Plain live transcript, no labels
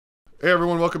Hey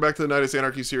everyone, welcome back to the Nidus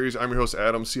Anarchy series. I'm your host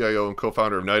Adam, CIO and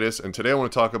co-founder of Nidus, and today I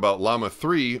want to talk about Llama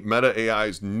 3, Meta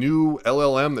AI's new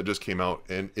LLM that just came out,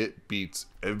 and it beats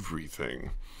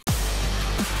everything.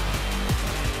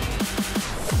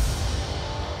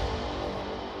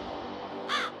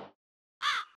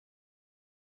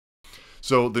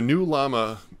 So the new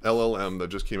Llama LLM that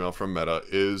just came out from Meta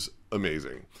is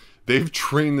amazing. They've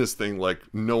trained this thing like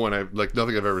nothing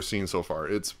I've ever seen so far.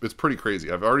 It's pretty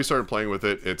crazy. I've already started playing with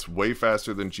it. It's way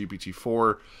faster than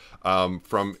GPT-4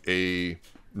 from a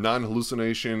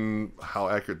non-hallucination, how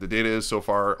accurate the data is so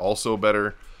far, also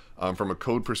better. From a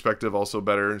code perspective, also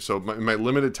better. So my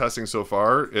limited testing so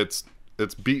far, it's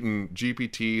beaten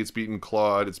GPT, it's beaten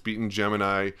Claude, it's beaten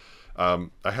Gemini. I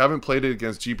haven't played it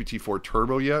against GPT-4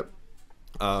 Turbo yet,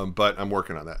 but I'm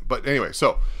working on that. But anyway,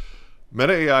 so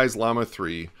Meta AI's Llama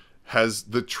 3 has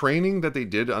the training that they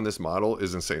did on this model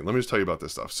is insane. Let me just tell you about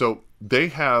this stuff. So they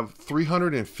have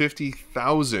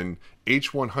 350,000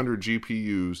 H100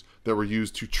 GPUs that were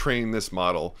used to train this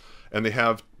model. And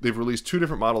they've released two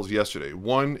different models yesterday.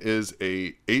 One is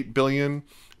a 8 billion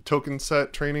token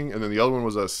set training, and then the other one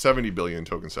was a 70 billion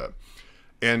token set.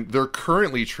 And they're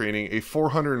currently training a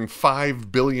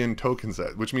 405 billion token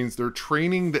set, which means they're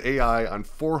training the AI on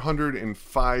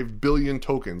 405 billion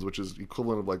tokens, which is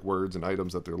equivalent of like words and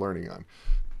items that they're learning on.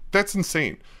 That's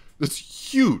insane. That's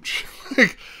huge.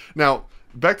 Now,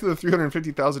 back to the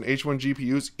 350,000 H1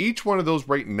 GPUs, each one of those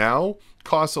right now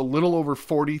costs a little over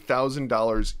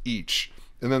 $40,000 each.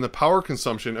 And then the power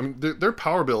consumption, I mean, their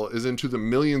power bill is into the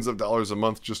millions of dollars a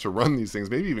month just to run these things,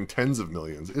 maybe even tens of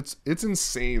millions. It's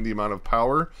insane the amount of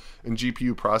power and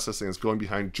GPU processing that's going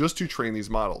behind just to train these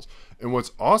models. And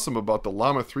what's awesome about the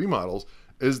Llama 3 models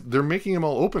is they're making them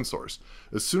all open source.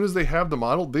 As soon as they have the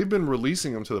model, they've been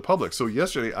releasing them to the public. So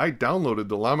yesterday, I downloaded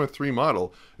the Llama 3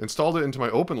 model, installed it into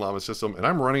my Open Llama system, and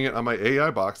I'm running it on my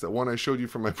AI box, that one I showed you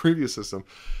from my previous system,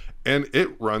 and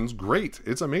it runs great.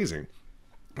 It's amazing.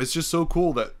 It's just so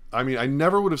cool that, I mean, I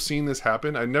never would have seen this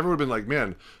happen. I never would have been like,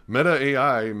 man, Meta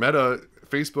AI, Meta,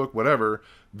 Facebook, whatever,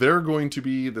 they're going to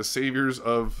be the saviors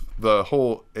of the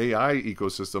whole AI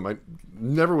ecosystem. I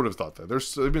never would have thought that.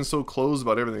 They've been so closed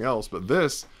about everything else, but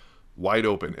this, wide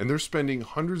open. And they're spending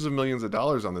hundreds of millions of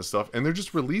dollars on this stuff, and they're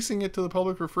just releasing it to the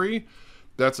public for free.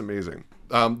 That's amazing.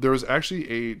 There was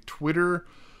actually a Twitter...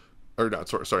 or not,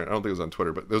 sorry, I don't think it was on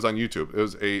Twitter, but it was on YouTube. It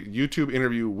was a YouTube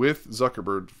interview with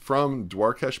Zuckerberg from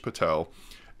Dwarkesh Patel,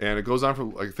 and it goes on for,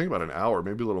 I think, about an hour,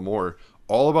 maybe a little more,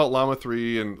 all about Llama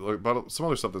 3 and about some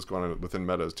other stuff that's going on within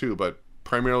Meta too, but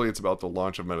primarily it's about the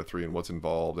launch of Meta 3 and what's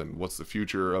involved and what's the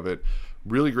future of it.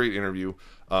 Really great interview.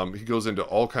 He goes into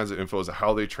all kinds of info as to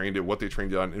how they trained it, what they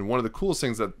trained it on, and one of the coolest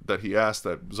things that he asked,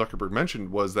 that Zuckerberg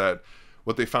mentioned, was that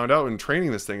what they found out in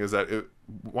training this thing is that it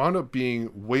wound up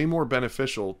being way more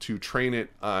beneficial to train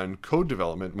it on code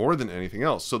development more than anything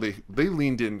else. So they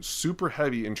leaned in super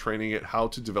heavy in training it how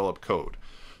to develop code.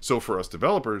 So for us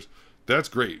developers, that's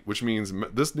great, which means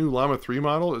this new Llama 3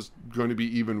 model is going to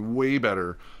be even way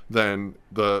better than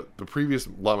the previous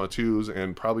Llama 2s,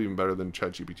 and probably even better than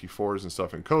ChatGPT 4s and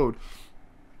stuff in code,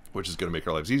 which is going to make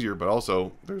our lives easier. But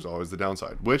also, there's always the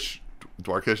downside, which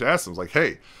Dwarkesh asked him, like,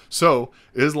 hey, so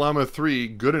is Llama 3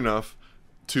 good enough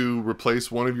to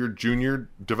replace one of your junior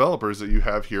developers that you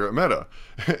have here at Meta?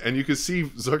 And you could see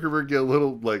Zuckerberg get a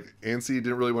little like antsy,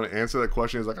 didn't really want to answer that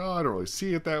question. He's like, oh, I don't really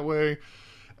see it that way.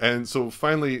 And so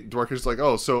finally Dwarkesh is like,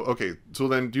 oh, so okay, so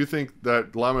then do you think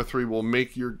that Llama 3 will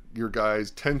make your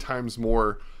guys 10 times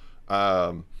more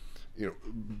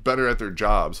better at their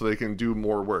job so they can do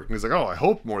more work? And he's like, oh, I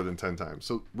hope more than 10 times.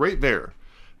 So right there,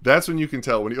 that's when you can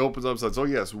tell, when he opens up and says, oh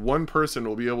yes, one person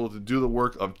will be able to do the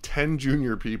work of 10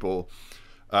 junior people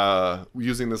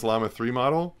using this Llama 3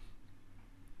 model.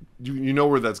 You know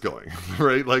where that's going,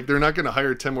 right? Like, they're not going to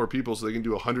hire 10 more people so they can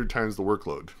do 100 times the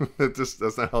workload.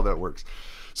 That's not how that works.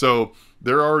 So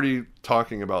they're already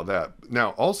talking about that. Now,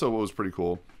 also what was pretty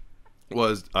cool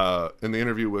was in the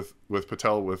interview with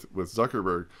Patel with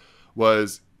Zuckerberg,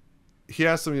 was he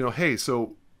asked him, hey,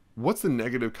 so what's the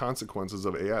negative consequences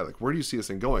of AI? Like, where do you see this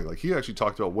thing going? Like, he actually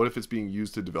talked about, what if it's being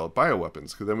used to develop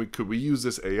bioweapons? Because then could we use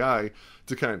this AI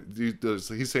to kind of,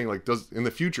 he's saying, like, in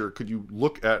the future, could you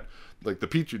look at like the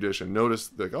petri dish and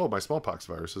notice, like, oh, my smallpox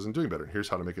virus isn't doing better. Here's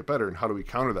how to make it better. And how do we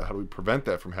counter that? How do we prevent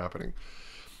that from happening?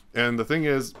 And the thing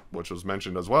is, which was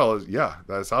mentioned as well, is, yeah,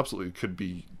 that's absolutely could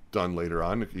be done later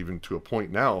on, even to a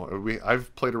point now.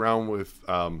 I've played around with,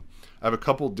 I have a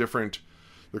couple different,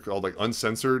 they're called like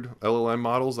uncensored LLM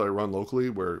models that I run locally,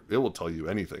 where it will tell you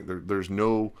anything. There's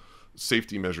no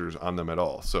safety measures on them at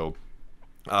all. So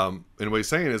And what he's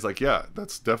saying is like, yeah,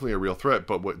 that's definitely a real threat.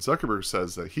 But what Zuckerberg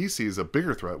says that he sees a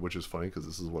bigger threat, which is funny because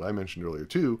this is what I mentioned earlier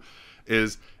too,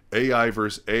 is AI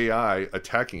versus AI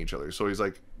attacking each other. So he's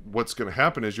like, what's going to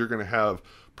happen is you're going to have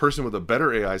person with a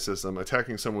better AI system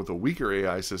attacking someone with a weaker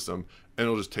AI system, and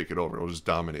it'll just take it over. It'll just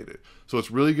dominate it. So it's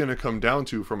really going to come down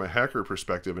to, from a hacker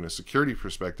perspective and a security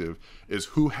perspective, is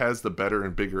who has the better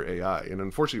and bigger AI. And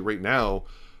unfortunately right now,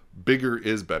 bigger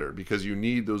is better, because you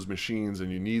need those machines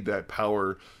and you need that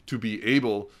power to be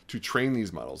able to train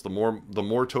these models. The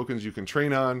more tokens you can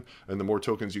train on, and the more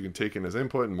tokens you can take in as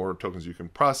input, and more tokens you can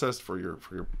process for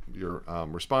your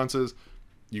responses,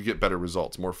 you get better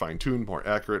results, more fine-tuned, more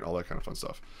accurate, all that kind of fun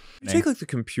stuff. You take like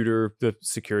the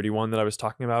security one that I was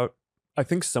talking about. I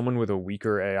think someone with a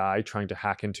weaker AI trying to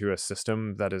hack into a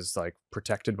system that is like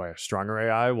protected by a stronger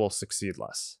AI will succeed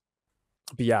less.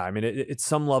 But yeah, I mean, it's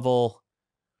some level.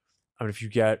 I mean, if you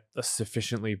get a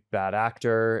sufficiently bad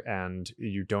actor and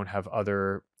you don't have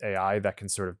other AI that can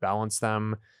sort of balance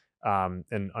them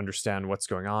and understand what's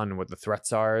going on and what the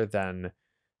threats are, then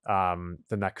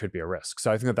that could be a risk.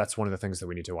 So I think that's one of the things that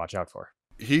we need to watch out for.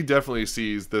 He definitely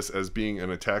sees this as being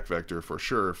an attack vector for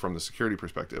sure from the security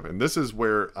perspective. And this is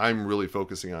where I'm really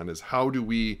focusing on, is how do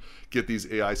we get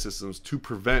these AI systems to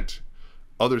prevent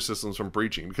other systems from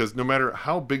breaching? Because no matter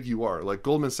how big you are, like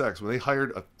Goldman Sachs,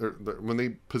 when they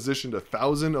positioned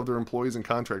 1,000 of their employees and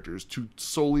contractors to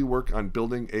solely work on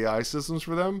building AI systems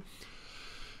for them,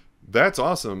 that's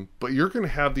awesome. But you're going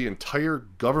to have the entire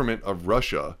government of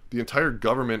Russia, the entire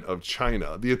government of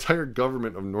China, the entire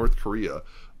government of North Korea,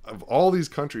 of all these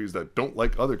countries that don't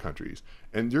like other countries,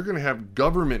 and you're going to have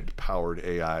government powered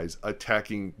AIs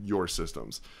attacking your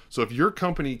systems. So if your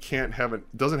company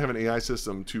doesn't have an AI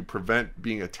system to prevent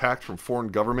being attacked from foreign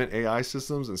government AI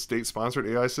systems and state sponsored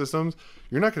AI systems,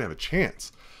 you're not going to have a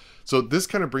chance. So this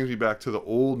kind of brings me back to the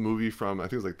old movie from, I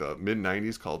think it was like the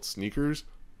mid-90s, called Sneakers.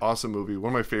 Awesome movie,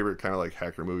 one of my favorite kind of like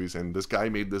hacker movies. And this guy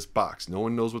made this box. No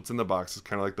one knows what's in the box. It's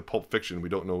kind of like the Pulp Fiction. We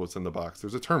don't know what's in the box.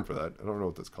 There's a term for that. I don't know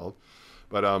what that's called.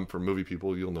 But for movie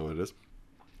people, you'll know what it is.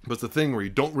 But it's the thing where you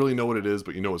don't really know what it is,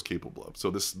 but you know it's capable of. So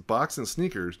this box in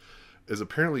Sneakers is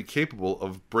apparently capable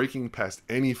of breaking past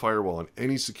any firewall and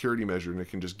any security measure, and it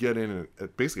can just get in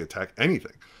and basically attack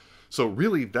anything. So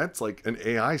really, that's like an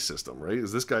AI system, right?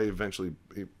 Is this guy eventually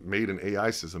made an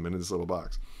AI system in this little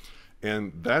box?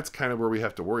 And that's kind of where we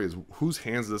have to worry, is whose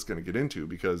hands is this going to get into,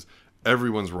 because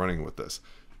everyone's running with this.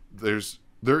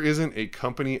 There isn't a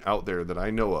company out there that I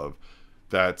know of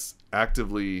that's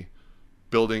actively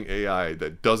building AI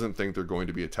that doesn't think they're going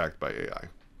to be attacked by AI.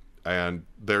 And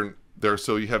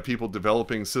so you have people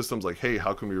developing systems like, hey,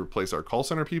 how can we replace our call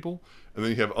center people? And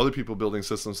then you have other people building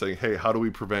systems saying, hey, how do we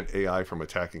prevent AI from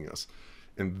attacking us?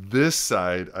 And this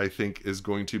side, I think, is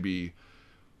going to be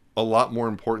a lot more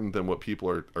important than what people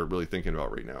are really thinking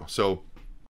about right now. So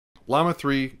Llama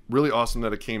 3, really awesome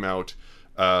that it came out.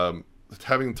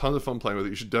 Having tons of fun playing with it.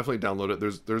 You should definitely download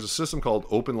it. There's a system called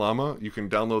Open Llama. You can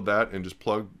download that and just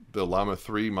plug the Llama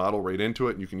 3 model right into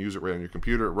it, and you can use it right on your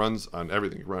computer. It runs on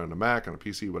everything. You can run on a Mac, on a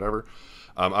PC, whatever.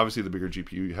 Obviously, the bigger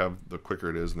GPU you have, the quicker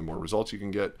it is and the more results you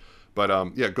can get.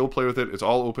 But yeah, go play with it. It's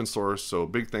all open source, so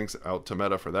big thanks out to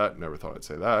Meta for that. Never thought I'd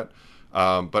say that.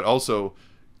 But also,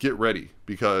 get ready,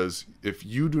 because if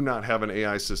you do not have an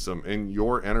AI system in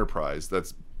your enterprise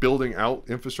that's building out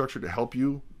infrastructure to help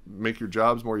you make your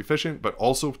jobs more efficient, but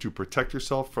also to protect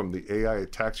yourself from the AI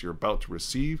attacks you're about to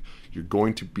receive, you're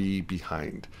going to be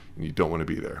behind, and you don't want to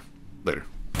be there. Later.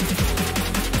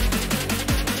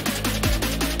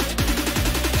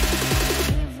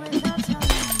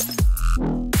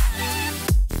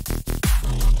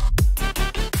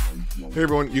 Hey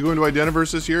everyone, you going to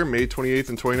Identiverse this year, May 28th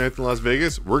and 29th in Las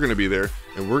Vegas? We're going to be there,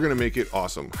 and we're going to make it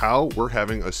awesome. How? We're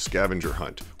having a scavenger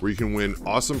hunt where you can win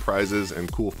awesome prizes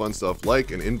and cool fun stuff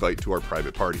like an invite to our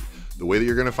private party. The way that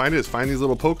you're going to find it is find these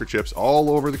little poker chips all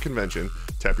over the convention,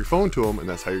 tap your phone to them, and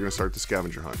that's how you're going to start the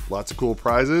scavenger hunt. Lots of cool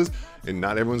prizes, and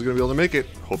not everyone's going to be able to make it.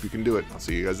 Hope you can do it. I'll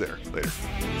see you guys there. Later.